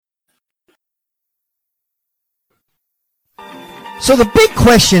So the big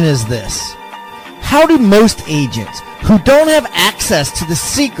question is this: how do most agents who don't have access to the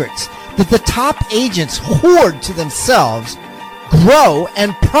secrets that the top agents hoard to themselves grow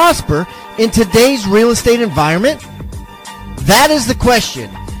and prosper in today's real estate environment? That is the question,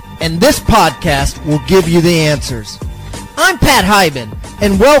 and this podcast will give you the answers. I'm Pat Hiban,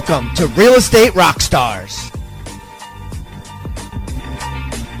 and welcome to Real Estate Rockstars.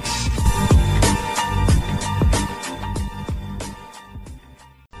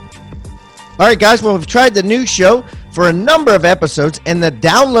 All right, guys, well, we've tried the new show for a number of episodes, and the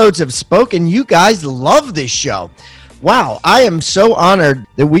downloads have spoken. You guys love this show. Wow, I am so honored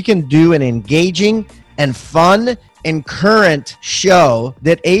that we can do an engaging and fun and current show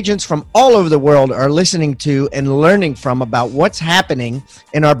that agents from all over the world are listening to and learning from about what's happening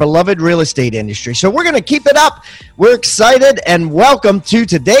in our beloved real estate industry. So we're going to keep it up. We're excited, and welcome to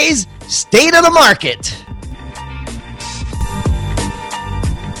today's State of the Market.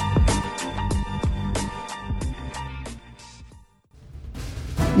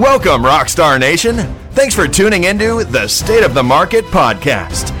 Welcome, Rockstar Nation. Thanks for tuning into the State of the Market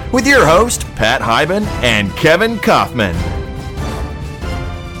podcast with your host, Pat Hiban and Kevin Kaufman.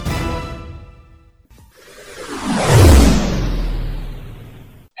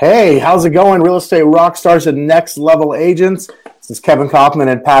 Hey, how's it going, Real Estate Rockstars and Next Level Agents? This is Kevin Kaufman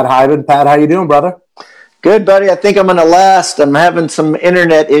and Pat Hiban. Pat, how you doing, brother? Good, buddy. I think I'm going to last. I'm having some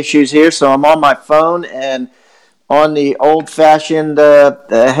internet issues here, so I'm on my phone and on the old-fashioned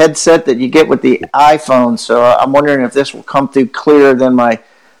headset that you get with the iPhone. So I'm wondering if this will come through clearer than my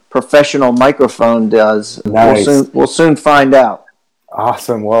professional microphone does. Nice. We'll soon find out.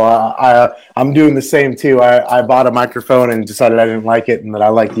 Awesome. Well, I'm doing the same too. I bought a microphone and decided I didn't like it, and that I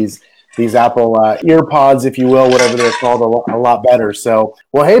like these Apple earpods, if you will, whatever they're called, a lot better. So,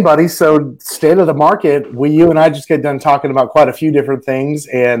 well, hey, buddy. So, State of the Market. You and I just get done talking about quite a few different things,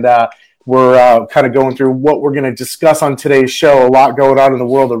 and we're kind of going through what we're going to discuss on today's show. A lot going on in the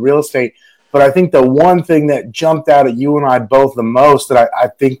world of real estate. But I think the one thing that jumped out at you and I both the most that I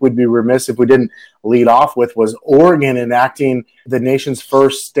think would be remiss if we didn't lead off with was Oregon enacting the nation's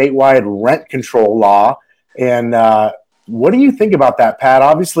first statewide rent control law. And what do you think about that, Pat?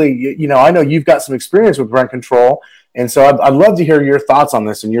 Obviously, you know, I know you've got some experience with rent control. And so I'd love to hear your thoughts on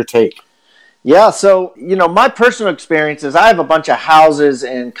this and your take. Yeah, so, you know, my personal experience is I have a bunch of houses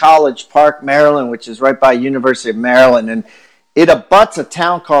in College Park, Maryland, which is right by University of Maryland, and it abuts a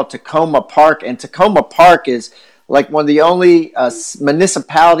town called Tacoma Park, and Tacoma Park is like one of the only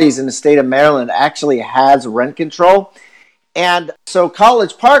municipalities in the state of Maryland that actually has rent control. And so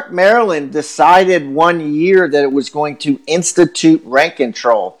College Park, Maryland decided one year that it was going to institute rent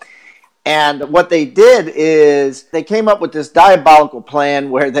control. And what they did is they came up with this diabolical plan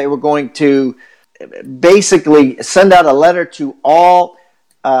where they were going to basically send out a letter to all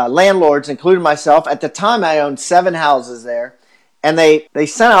landlords, including myself. At the time, I owned 7 houses there. And they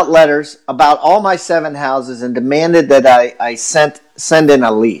sent out letters about all my 7 houses and demanded that I send in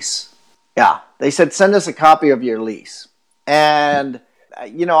a lease. Yeah, they said, send us a copy of your lease. And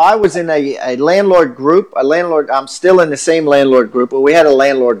you know, I was in a landlord group, I'm still in the same landlord group, but we had a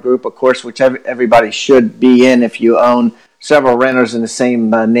landlord group, of course, which everybody should be in if you own several renters in the same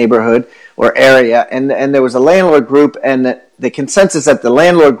neighborhood or area. And there was a landlord group, and the consensus at the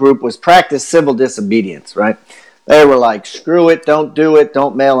landlord group was practice civil disobedience, right? They were like, screw it, don't do it,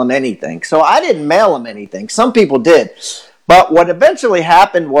 don't mail them anything. So I didn't mail them anything. Some people did. But what eventually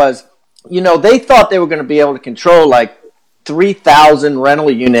happened was, you know, they thought they were going to be able to control like 3,000 rental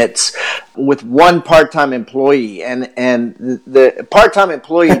units with one part-time employee, and the part-time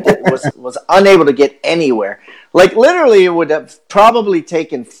employee was unable to get anywhere. Like literally, it would have probably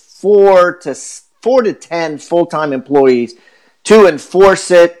taken 4 to 10 full-time employees to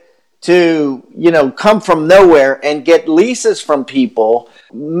enforce it, to, you know, come from nowhere and get leases from people,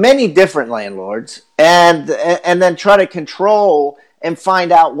 many different landlords, and then try to control and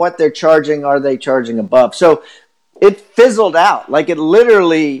find out what they're charging. Are they charging above? So it fizzled out. Like it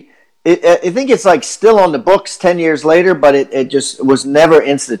literally, I think it's like still on the books 10 years later, but it just was never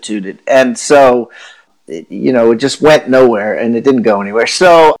instituted. And so, it just went nowhere and it didn't go anywhere.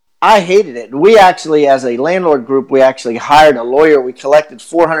 So I hated it. We actually, as a landlord group, we actually hired a lawyer. We collected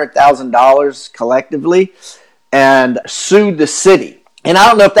 $400,000 collectively and sued the city. And I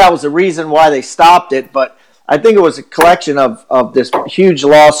don't know if that was the reason why they stopped it, but I think it was a collection of this huge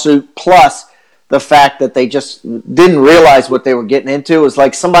lawsuit plus the fact that they just didn't realize what they were getting into. It was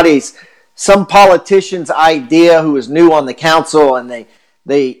like some politician's idea who was new on the council, and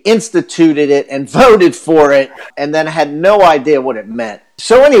they instituted it and voted for it and then had no idea what it meant.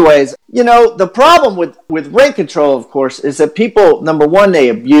 So anyways, the problem with rent control, of course, is that people, number one, they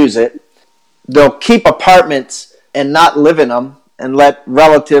abuse it. They'll keep apartments and not live in them and let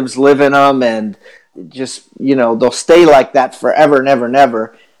relatives live in them, and just, they'll stay like that forever and ever and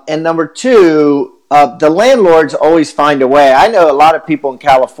ever. And number two, the landlords always find a way. I know a lot of people in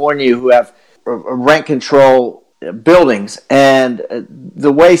California who have rent control buildings, and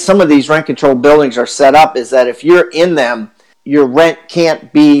the way some of these rent control buildings are set up is that if you're in them, your rent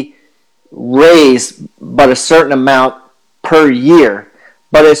can't be raised but a certain amount per year.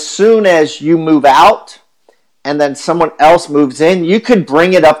 But as soon as you move out and then someone else moves in, you could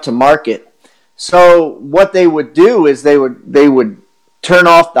bring it up to market. So what they would do is they would turn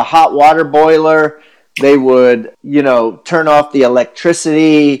off the hot water boiler, they would, turn off the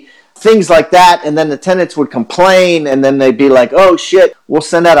electricity, things like that, and then the tenants would complain, and then they'd be like, oh shit, we'll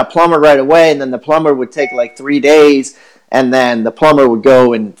send out a plumber right away, and then the plumber would take like 3 days, and then the plumber would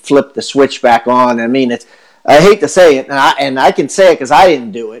go and flip the switch back on. I mean, I hate to say it, and I can say it because I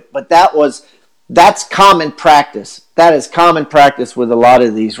didn't do it, but that's common practice. That is common practice with a lot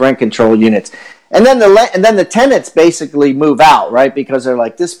of these rent control units. And then the tenants basically move out, right? Because they're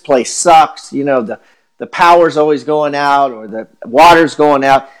like, this place sucks. The power's always going out or the water's going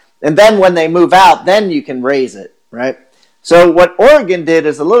out. And then when they move out, then you can raise it, right? So what Oregon did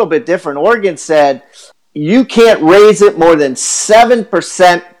is a little bit different. Oregon said you can't raise it more than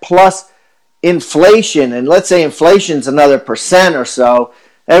 7% plus inflation. And let's say inflation's another percent or so.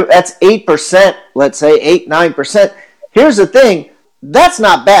 That's 8%, let's say 8-9%. Here's the thing. That's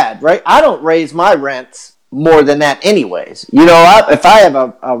not bad, right? I don't raise my rents more than that anyways. If I have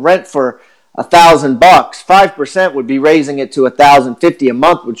a rent for $1,000, 5% would be raising it to $1,050 a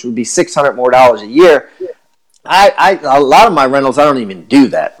month, which would be $600 more a year. A lot of my rentals, I don't even do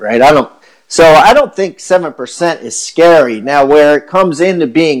that, right? I don't think 7% is scary. Now, where it comes into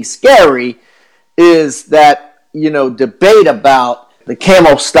being scary is that, debate about the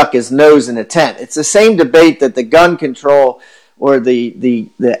camel stuck his nose in a tent. It's the same debate that the gun control or the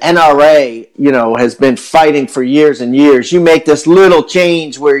NRA, has been fighting for years and years. You make this little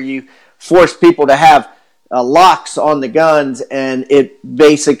change where you force people to have locks on the guns, and it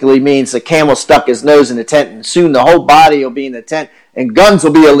basically means the camel stuck his nose in the tent, and soon the whole body will be in the tent, and guns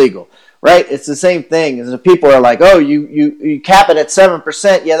will be illegal, right? It's the same thing. As the people are like, oh, you cap it at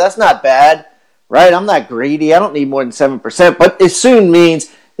 7%. Yeah, that's not bad, right? I'm not greedy. I don't need more than 7%. But it soon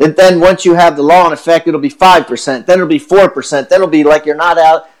means that then once you have the law in effect, it'll be 5%. Then it'll be 4%. Then it'll be like you're not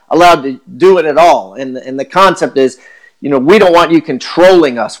allowed to do it at all. And the concept is, we don't want you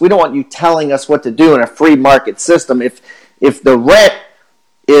controlling us. We don't want you telling us what to do in a free market system. If the rent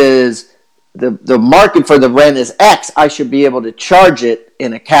is, the market for the rent is X, I should be able to charge it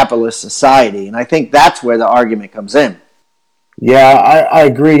in a capitalist society. And I think that's where the argument comes in. Yeah, I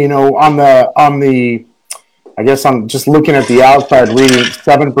agree. On the, I guess I'm just looking at the outside reading,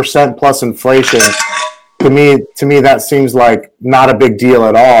 7% plus inflation. To me, that seems like not a big deal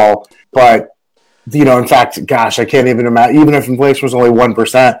at all. But in fact, gosh, I can't even imagine. Even if inflation was only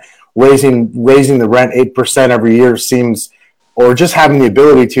 1%, raising the rent 8% every year seems, or just having the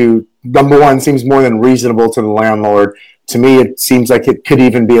ability to, number one, seems more than reasonable to the landlord. To me, it seems like it could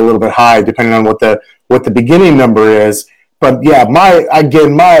even be a little bit high, depending on what the beginning number is. But yeah,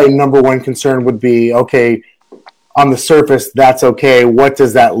 my number one concern would be, okay, on the surface, that's okay. What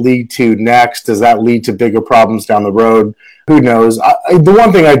does that lead to next? Does that lead to bigger problems down the road? Who knows? The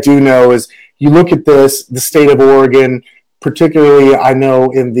one thing I do know is, you look at the state of Oregon, particularly I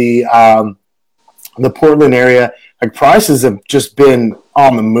know in the Portland area, like prices have just been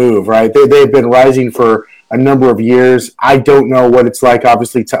on the move, right? They've been rising for a number of years. I don't know what it's like,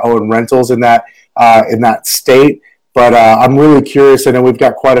 obviously, to own rentals in that state, but I'm really curious. I know we've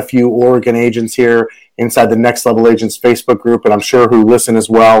got quite a few Oregon agents here inside the Next Level Agents Facebook group, and I'm sure who listen as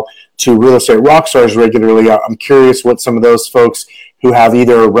well to Real Estate Rockstars regularly. I'm curious what some of those folks who have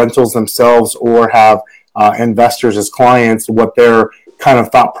either rentals themselves or have investors as clients, what their kind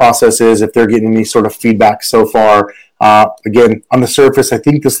of thought process is, if they're getting any sort of feedback so far. Again, on the surface, I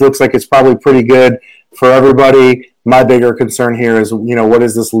think this looks like it's probably pretty good for everybody. My bigger concern here is, what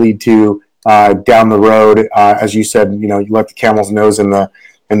does this lead to down the road? As you said, you let the camel's nose in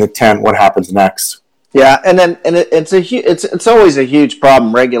the tent. What happens next? Yeah, and it's always a huge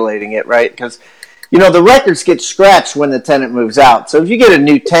problem regulating it, right? Because the records get scratched when the tenant moves out. So if you get a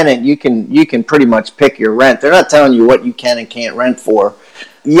new tenant, you can pretty much pick your rent. They're not telling you what you can and can't rent for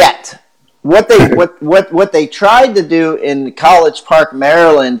yet. What they tried to do in College Park,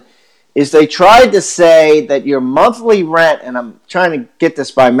 Maryland, is they tried to say that your monthly rent, and I'm trying to get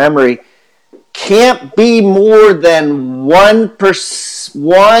this by memory, can't be more than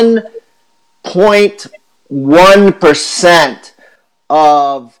 1.1%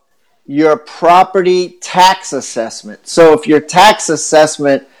 of your property tax assessment. So if your tax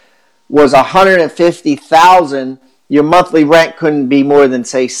assessment was $150,000, your monthly rent couldn't be more than,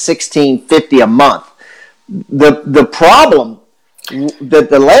 say, $1,650 a month. The problem that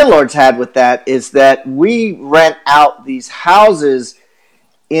the landlords had with that is that we rent out these houses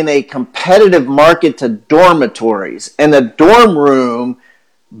in a competitive market to dormitories, and a dorm room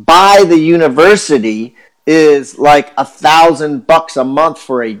by the university is like $1,000 a month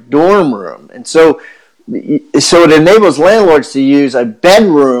for a dorm room. And so it enables landlords to use a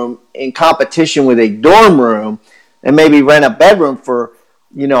bedroom in competition with a dorm room and maybe rent a bedroom for,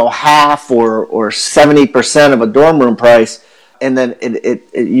 half or 70% of a dorm room price. And then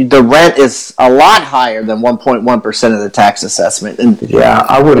the rent is a lot higher than 1.1% of the tax assessment. And yeah,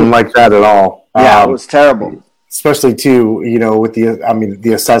 I wouldn't like that at all. Yeah, it was terrible. Especially too, with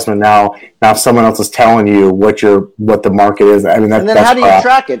the assessment now someone else is telling you what the market is. I mean, and then how do you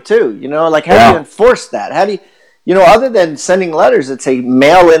track it too? How do you enforce that? How do you, other than sending letters that say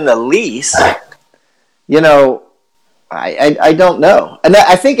mail in the lease, I don't know. And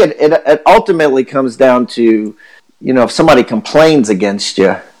I think it ultimately comes down to, if somebody complains against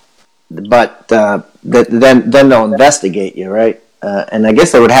you, but then they'll investigate you, right? And I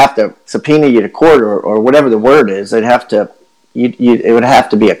guess they would have to subpoena you to court or whatever the word is. They'd have to, it would have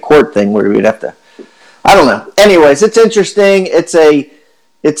to be a court thing where we'd have to, I don't know. Anyways, it's interesting. It's a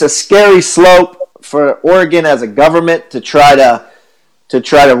scary slope for Oregon as a government to try to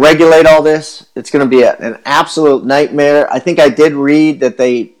regulate all this. It's going to be an absolute nightmare. I think I did read that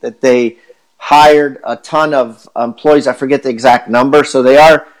they hired a ton of employees. I forget the exact number. So they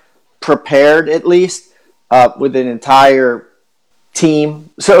are prepared at least with an entire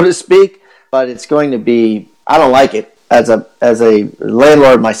team, so to speak. But it's going to be, I don't like it. As a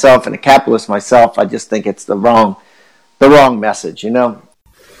landlord myself and a capitalist myself, I just think it's the wrong message,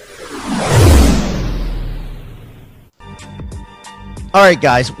 All right,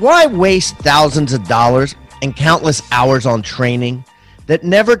 guys, why waste thousands of dollars and countless hours on training that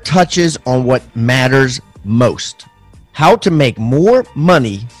never touches on what matters most? How to make more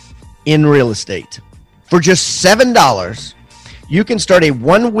money in real estate. For just $7, you can start a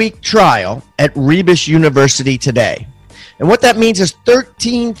 1-week trial at Rebus University today. And what that means is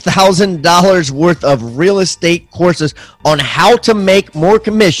 $13,000 worth of real estate courses on how to make more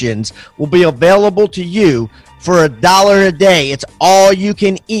commissions will be available to you for $1 a day. It's all you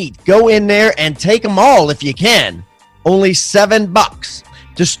can eat. Go in there and take them all if you can. Only $7.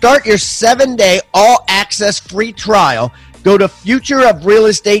 To start your 7-day all-access free trial, go to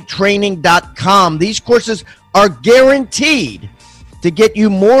futureofrealestatetraining.com. These courses are guaranteed to get you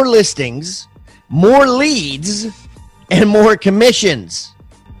more listings, more leads, and more commissions.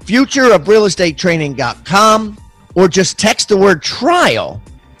 Futureofrealestatetraining.com, or just text the word trial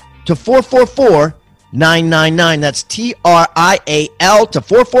to 444-999. That's TRIAL to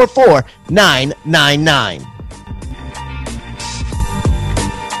 444-999.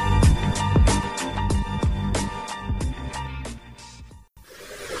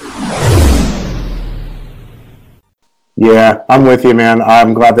 Yeah, I'm with you, man.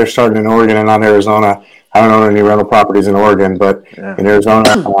 I'm glad they're starting in Oregon and not Arizona. I don't own any rental properties in Oregon, but in Arizona,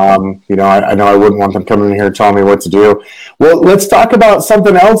 I know I wouldn't want them coming in here telling me what to do. Well, let's talk about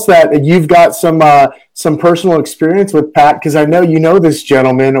something else that you've got some personal experience with, Pat, because I know you know this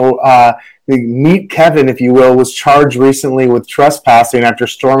gentleman. Meet Kevin, if you will, was charged recently with trespassing after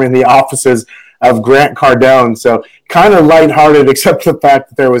storming the offices of Grant Cardone. So kind of lighthearted, except for the fact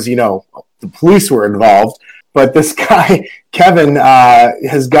that there was, the police were involved. But this guy, Kevin,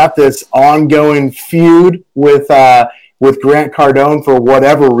 has got this ongoing feud with Grant Cardone for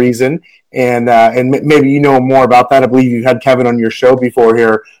whatever reason. And maybe you know more about that. I believe you had Kevin on your show before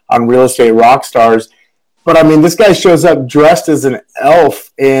here on Real Estate Rockstars. But, I mean, this guy shows up dressed as an elf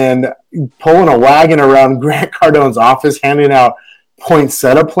and pulling a wagon around Grant Cardone's office, handing out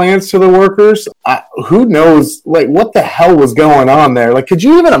poinsettia plants to the workers. Who knows, what the hell was going on there? Could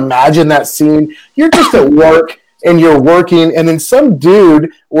you even imagine that scene? You're just at work and you're working, and then some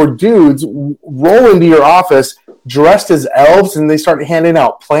dude or dudes roll into your office dressed as elves, and they start handing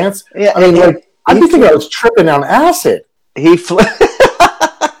out plants. Yeah, I mean, I think I was tripping on acid. He flew.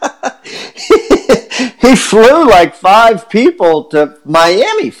 He flew 5 people to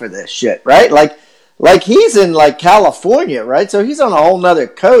Miami for this shit, right? Like he's in California, right? So he's on a whole nother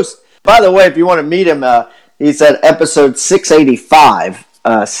coast. By the way, if you want to meet him, he's at episode 685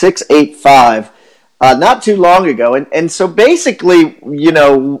 685 not too long ago. And so basically, you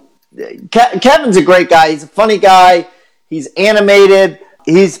know, Kevin's a great guy. He's a funny guy. He's animated.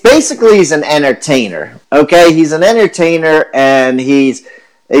 He's an entertainer. Okay, he's an entertainer, and he's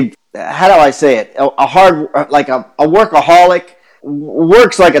how do I say it? A workaholic.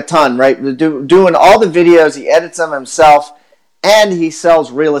 Works like a ton, right? Doing all the videos, he edits them himself, and he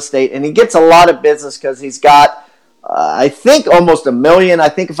sells real estate, and he gets a lot of business because he's got, I think, almost 1 million. I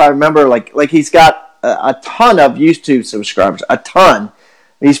think if I remember, like he's got a ton of YouTube subscribers, a ton.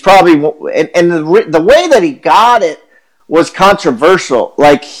 He's probably, and the way that he got it was controversial.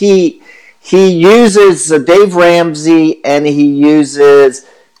 Like he uses Dave Ramsey and he uses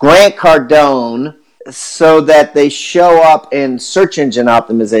Grant Cardone, so that they show up in search engine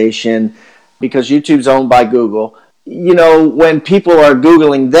optimization because YouTube's owned by Google. You know, when people are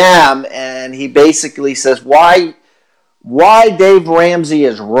Googling them, and he basically says why Dave Ramsey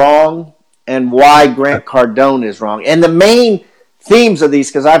is wrong and why Grant Cardone is wrong. And the main themes of these,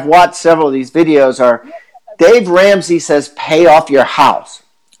 because I've watched several of these videos, are Dave Ramsey says pay off your house,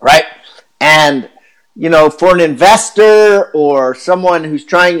 right? And, you know, for an investor or someone who's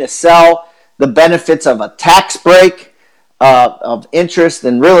trying to sell the benefits of a tax break, of interest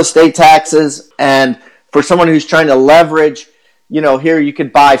and real estate taxes, and for someone who's trying to leverage, you know, here you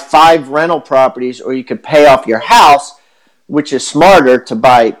could buy 5 rental properties, or you could pay off your house, which is smarter to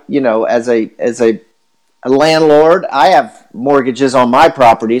buy, you know, as a landlord. I have mortgages on my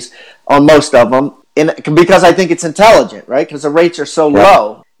properties, on most of them, because I think it's intelligent, right? Because the rates are so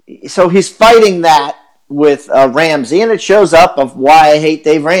low. So he's fighting that with Ramsey, and it shows up of why I hate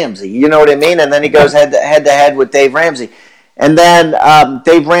Dave Ramsey. You know what I mean? And then he goes head to head with Dave Ramsey. And then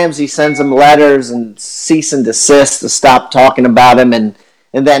Dave Ramsey sends him letters and cease and desist to stop talking about him. And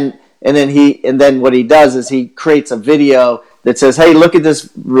then what he does is he creates a video that says, "Hey, look at this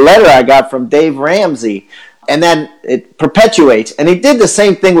letter I got from Dave Ramsey." And then it perpetuates. And he did the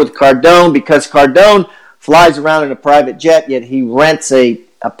same thing with Cardone, because Cardone flies around in a private jet, yet he rents a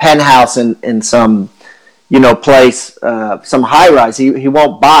penthouse in some, you know, place, some high rise. He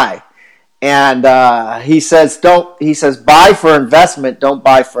won't buy, and he says buy for investment, don't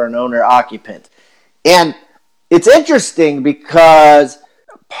buy for an owner occupant. And it's interesting because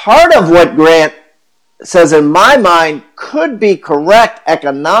part of what Grant says, in my mind, could be correct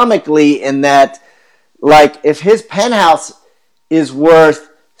economically, in that, like, if his penthouse is worth,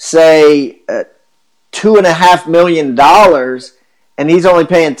 say, $2.5 million, and he's only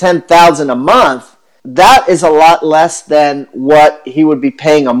paying $10,000 a month, that is a lot less than what he would be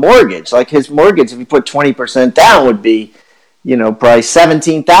paying a mortgage. Like, his mortgage, if you put 20% down, would be, you know, probably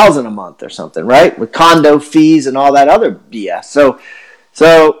 $17,000 a month or something, right? With condo fees and all that other BS. So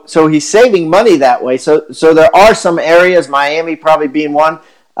he's saving money that way. So there are some areas, Miami probably being one,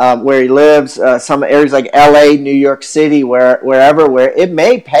 where he lives, some areas like LA, New York City, wherever, where it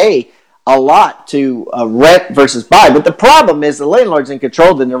may pay a lot to rent versus buy. But the problem is the landlord's in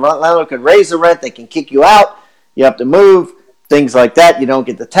control. Then the landlord could raise the rent. They can kick you out. You have to move. Things like that. You don't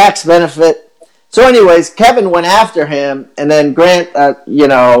get the tax benefit. So anyways, Kevin went after him, and then Grant, called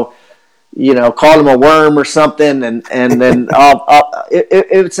him a worm or something. And then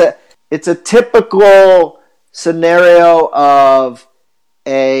it's a typical scenario of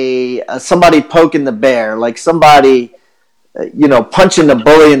somebody poking the bear, like somebody, punching the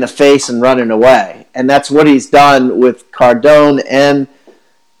bully in the face and running away. And that's what he's done with Cardone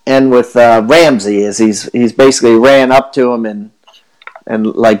and with Ramsey. Is he's basically ran up to him and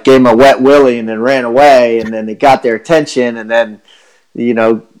like gave him a wet willy and then ran away, and then it got their attention, and then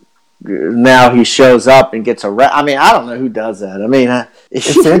now he shows up and gets arrested. I mean, I don't know who does that. I mean,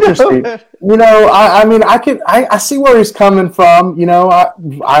 it's interesting. I see where he's coming from.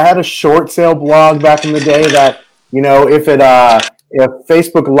 I had a short sale blog back in the day that, if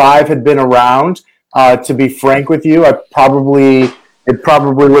Facebook Live had been around, to be frank with you, it probably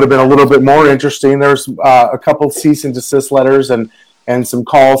would have been a little bit more interesting. There's a couple cease and desist letters and some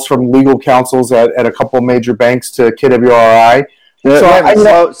calls from legal counsels at a couple major banks to KWRI.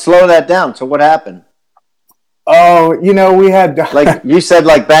 So slow that down. So what happened? Oh, we had like you said,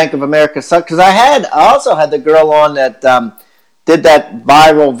 like Bank of America sucks. Because I also had the girl on that did that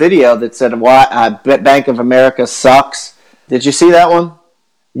viral video that said why Bank of America sucks. Did you see that one?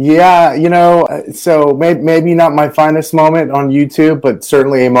 Yeah, so maybe not my finest moment on YouTube, but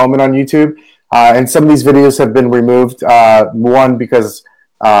certainly a moment on YouTube. And some of these videos have been removed. One because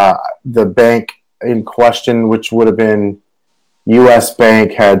the bank in question, which would have been U.S.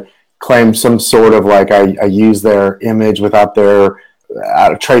 Bank, had claimed some sort of like I use their image without their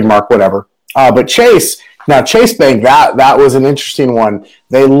trademark, whatever. But Chase Now, Chase Bank, that was an interesting one.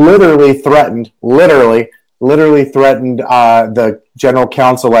 They literally threatened the general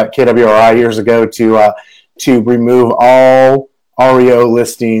counsel at KWRI years ago to remove all REO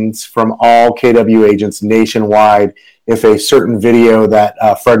listings from all KW agents nationwide if a certain video that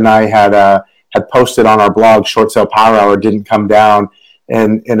Fred and I had posted on our blog, Short Sale Power Hour, didn't come down.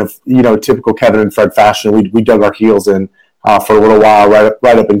 And in a typical Kevin and Fred fashion, we dug our heels in for a little while,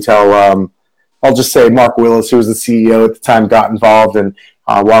 right up until I'll just say Mark Willis, who was the CEO at the time, got involved. And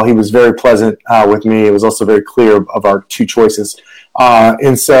while he was very pleasant with me, it was also very clear of our two choices.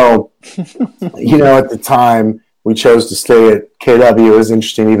 And so, at the time, we chose to stay at KW. It was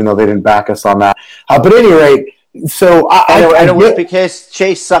interesting, even though they didn't back us on that. But at any rate, so it was because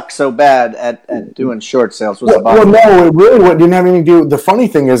Chase sucked so bad at doing short sales. No, it really didn't have anything to do. The funny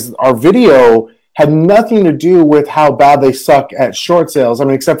thing is, our video had nothing to do with how bad they suck at short sales. I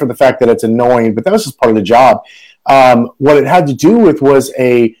mean, except for the fact that it's annoying, but that was just part of the job. What it had to do with was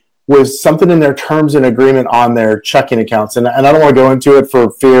something in their terms and agreement on their checking accounts, and I don't want to go into it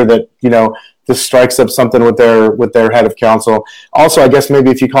for fear that this strikes up something with their head of counsel. Also, I guess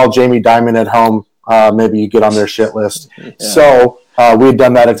maybe if you call Jamie Dimon at home, maybe you get on their shit list. Yeah. So we had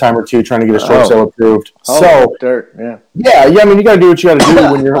done that a time or two, trying to get a short sale approved. Dirt, yeah. I mean, you got to do what you got to do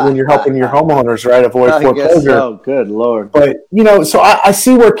when you're helping your homeowners, right? Avoid foreclosure. Oh, good Lord! But so I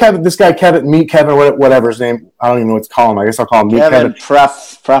see where Kevin, whatever his name, I don't even know what to call him. I guess I'll call him Kevin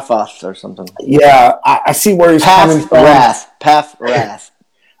Prefoff or something. Yeah, I see where he's coming from. Path Wrath.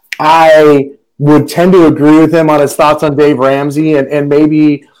 I would tend to agree with him on his thoughts on Dave Ramsey, and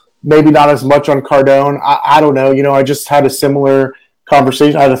maybe not as much on Cardone. I don't know. I just had a similar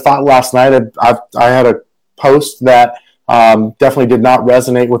conversation. I had a thought last night. I had a post that definitely did not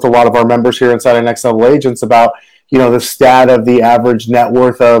resonate with a lot of our members here inside of Next Level Agents about, the stat of the average net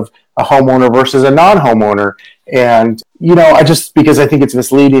worth of a homeowner versus a non-homeowner. And, because I think it's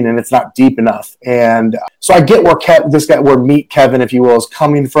misleading and it's not deep enough. And so I get where Meet Kevin, if you will, is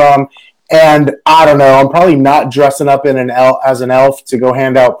coming from. And I don't know, I'm probably not dressing up in as an elf to go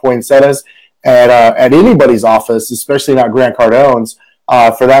hand out poinsettias at anybody's office, especially not Grant Cardone's,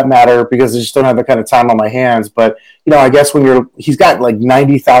 for that matter, because I just don't have the kind of time on my hands. But, I guess he's got like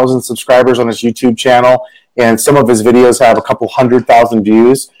 90,000 subscribers on his YouTube channel, and some of his videos have a couple 100,000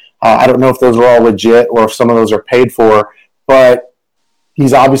 views. I don't know if those are all legit or if some of those are paid for, but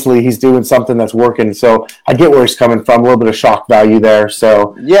he's doing something that's working. So I get where he's coming from. A little bit of shock value there.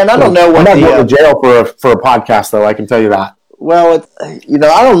 So yeah, and I don't know what I'm not going to jail for a podcast, though. I can tell you that. Well, I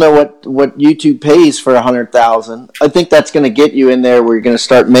don't know what YouTube pays for 100,000. I think that's going to get you in there where you're going to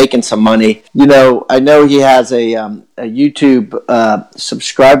start making some money. I know he has a YouTube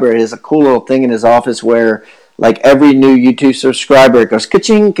subscriber. He has a cool little thing in his office where, like, every new YouTube subscriber, it goes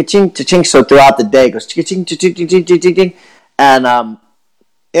ka-ching, ka-ching, ka-ching. So throughout the day, it goes ka-ching, ka-ching, ka-ching, ka-ching,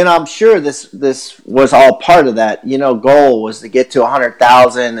 and I'm sure this was all part of that. Goal was to get to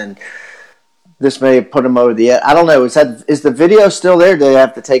 100,000, and this may have put him over the edge. I don't know. Is the video still there? Do they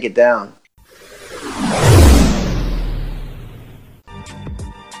have to take it down?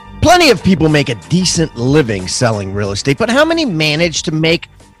 Plenty of people make a decent living selling real estate, but how many manage to make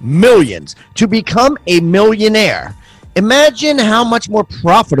millions, to become a millionaire? Imagine how much more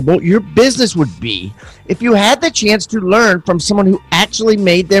profitable your business would be if you had the chance to learn from someone who actually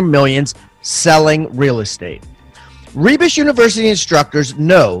made their millions selling real estate. Rebus University instructors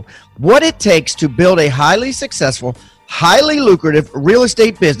know what it takes to build a highly successful, highly lucrative real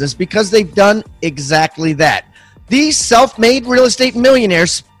estate business because they've done exactly that. These self-made real estate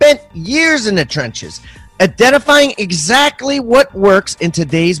millionaires spent years in the trenches, identifying exactly what works in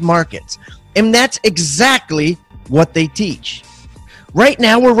today's markets. And that's exactly what they teach. Right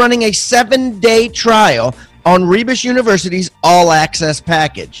now, we're running a 7-day trial on Rebus University's All Access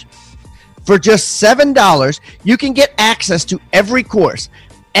package. For just $7, you can get access to every course.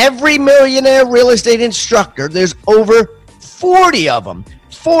 Every millionaire real estate instructor, there's over 40 of them.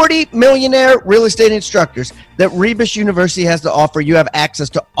 40 millionaire real estate instructors that Rebus University has to offer. You have access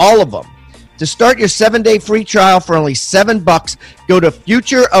to all of them. To start your 7-day free trial for only $7, go to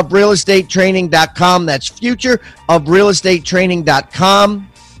futureofrealestatetraining.com. That's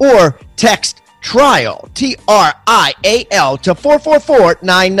futureofrealestatetraining.com, or text trial, TRIAL, to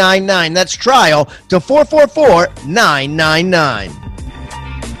 444-999. That's trial to 444-999.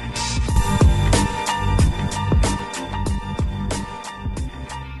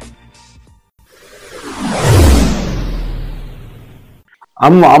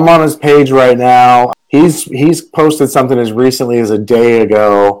 I'm on his page right now. He's posted something as recently as a day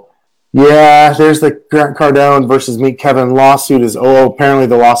ago Yeah, there's the Grant Cardone versus Meet Kevin lawsuit apparently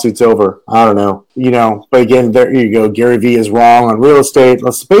the lawsuit's over. I don't know. But again, there you go. Gary Vee is wrong on real estate.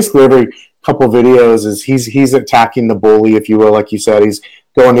 Basically every couple of videos is he's attacking the bully, if you will. Like you said, he's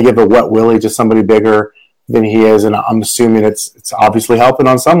going to give a wet willy to somebody bigger than he is, and I'm assuming it's obviously helping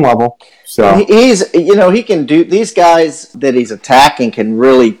on some level. So he can do, these guys that he's attacking can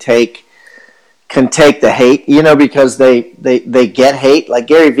really take the hate, because they get hate. Like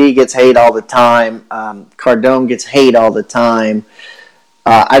Gary Vee gets hate all the time. Cardone gets hate all the time.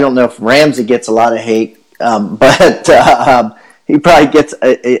 I don't know if Ramsey gets a lot of hate, but he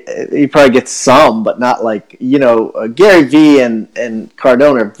probably gets some, but not like, Gary Vee and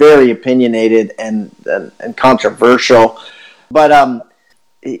Cardone are very opinionated and controversial. But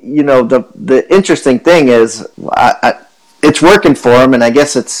the interesting thing is, it's working for him, and I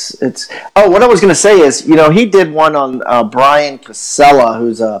guess it's. Oh, what I was going to say is, he did one on Brian Casella,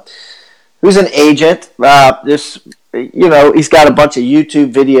 who's an agent. He's got a bunch of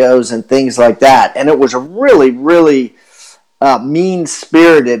YouTube videos and things like that, and it was really, really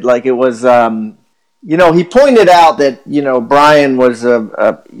mean-spirited. Like it was, he pointed out that Brian was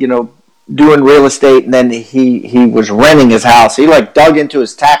doing real estate, and then he was renting his house. He dug into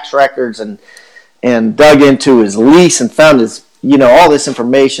his tax records and dug into his lease and found his, all this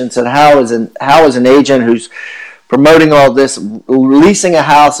information. Said how is an agent who's promoting all this, leasing a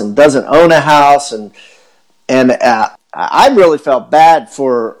house and doesn't own a house, and I really felt bad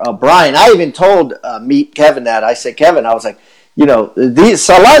for Brian. I even told Meet Kevin that. I said, Kevin, I was like, a lot of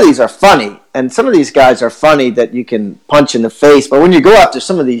these are funny, and some of these guys are funny that you can punch in the face. But when you go after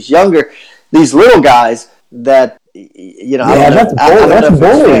some of these little guys that, that's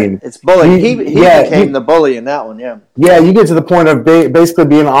bullying. It's bullying. He became the bully in that one. Yeah. Yeah, you get to the point of basically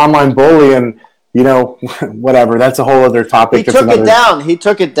being an online bully, and whatever. That's a whole other topic. He took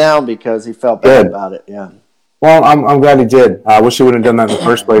it down because he felt bad about it. Yeah. Well, I'm glad he did. I wish he would have done that in the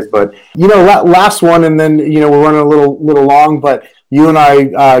first place. But last one, and then we're running a little long, but you and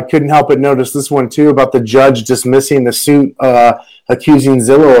I couldn't help but notice this one too, about the judge dismissing the suit accusing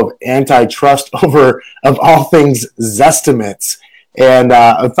Zillow of antitrust over, of all things, Zestimates. And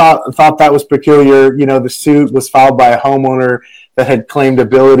I thought that was peculiar. The suit was filed by a homeowner that had claimed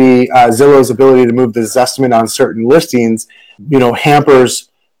Zillow's ability to move the Zestimate on certain listings, hampers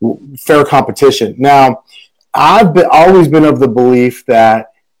fair competition. Now, I've always been of the belief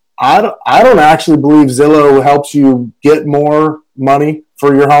that I don't actually believe Zillow helps you get more money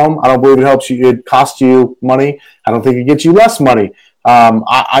for your home. I don't believe it costs you money. I don't think it gets you less money. I'm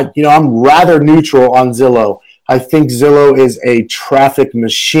rather neutral on Zillow. I think Zillow is a traffic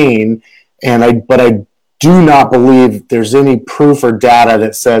machine, but I do not believe there's any proof or data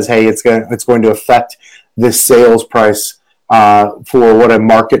that says, hey, it's going to affect this sales price for what a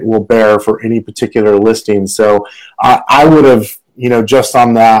market will bear for any particular listing. So I would have, just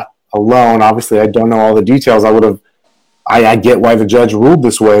on that alone, obviously I don't know all the details. I get why the judge ruled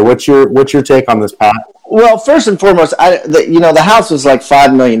this way. What's your take on this, Pat? Well, first and foremost, the house was like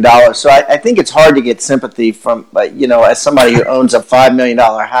 $5 million. So I think it's hard to get sympathy from, as somebody who owns a $5 million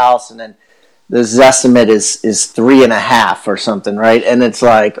house, and then the Zestimate is 3.5 or something, right? And it's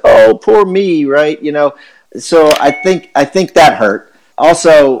like, oh, poor me, right? So I think that hurt.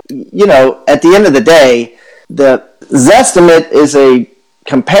 Also, at the end of the day, the Zestimate is a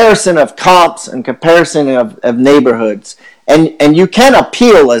comparison of comps and comparison of neighborhoods, and you can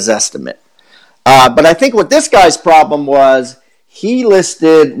appeal a Zestimate. But I think what this guy's problem was, he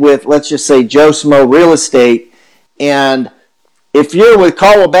listed with, let's just say, Joe Smo Real Estate, and if you're with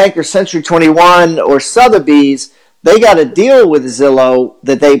Coldwell Banker, Century 21, or Sotheby's, they got a deal with Zillow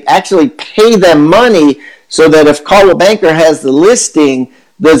that they actually pay them money, so that if Coldwell Banker has the listing,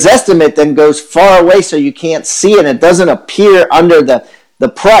 the Zestimate then goes far away so you can't see it. It doesn't appear under the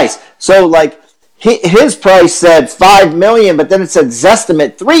price. So like his price said $5 million, but then it said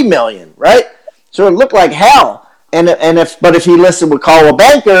Zestimate $3 million, right? So it looked like hell. But if he listed with Coldwell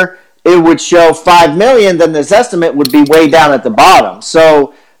Banker, it would show $5 million, then the Zestimate would be way down at the bottom.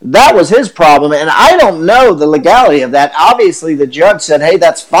 So that was his problem, and I don't know the legality of that. Obviously, the judge said, "Hey,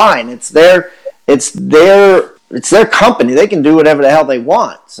 that's fine. It's their company. They can do whatever the hell they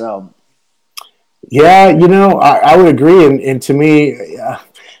want." So, yeah, I would agree. And to me,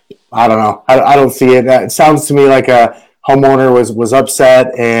 I don't know. I don't see it. It sounds to me like a homeowner was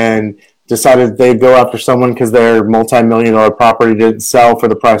upset and decided they'd go after someone because their multi-million-dollar property didn't sell for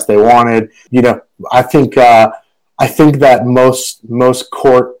the price they wanted. I think that most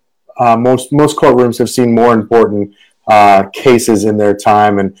courtrooms have seen more important cases in their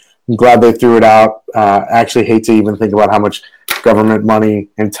time, and I'm glad they threw it out. I actually hate to even think about how much government money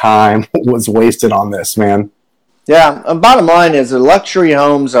and time was wasted on this, man. Yeah, and bottom line is that luxury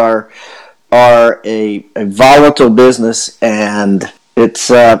homes are a volatile business, and it's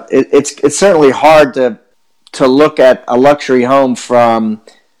certainly hard to look at a luxury home from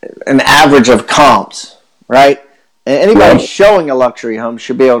an average of comps, right? And anybody showing a luxury home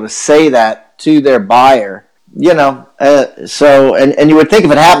should be able to say that to their buyer, you know. So you would think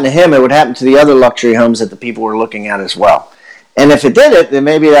if it happened to him, it would happen to the other luxury homes that the people were looking at as well. And if it did it, then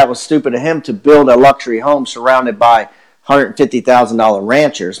maybe that was stupid of him to build a luxury home surrounded by $150,000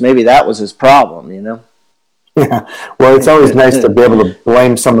 ranchers. Maybe that was his problem, you know? Yeah. Well, it's always nice to be able to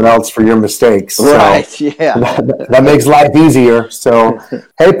blame someone else for your mistakes. So right, yeah. That makes life easier. So,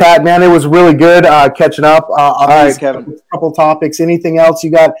 hey, Pat, man, it was really good catching up on all right, Kevin. Couple topics. Anything else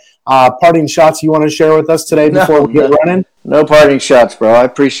you got parting shots you want to share with us today before we get running? No parting shots, bro. I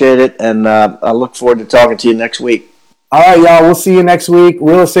appreciate it, and I look forward to talking to you next week. All right, y'all. We'll see you next week.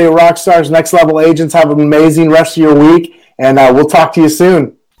 Real Estate Rockstars, Next Level Agents. Have an amazing rest of your week, and we'll talk to you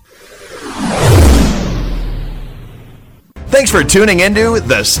soon. Thanks for tuning into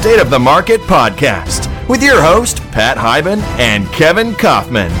the State of the Market podcast with your host, Pat Hiban and Kevin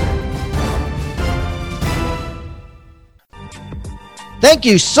Kaufman. Thank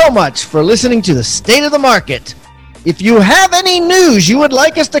you so much for listening to the State of the Market. If you have any news you would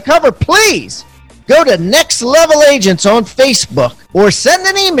like us to cover, please go to Next Level Agents on Facebook or send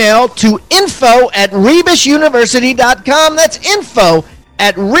an email to info@rebusuniversity.com. That's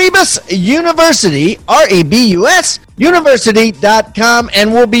info@Rebus University, REBUS, university.com,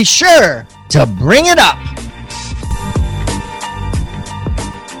 and we'll be sure to bring it up.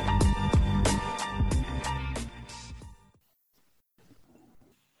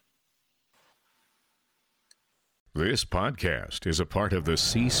 This podcast is a part of the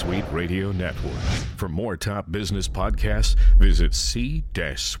C-Suite Radio Network. For more top business podcasts, visit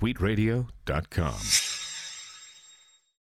c-suiteradio.com.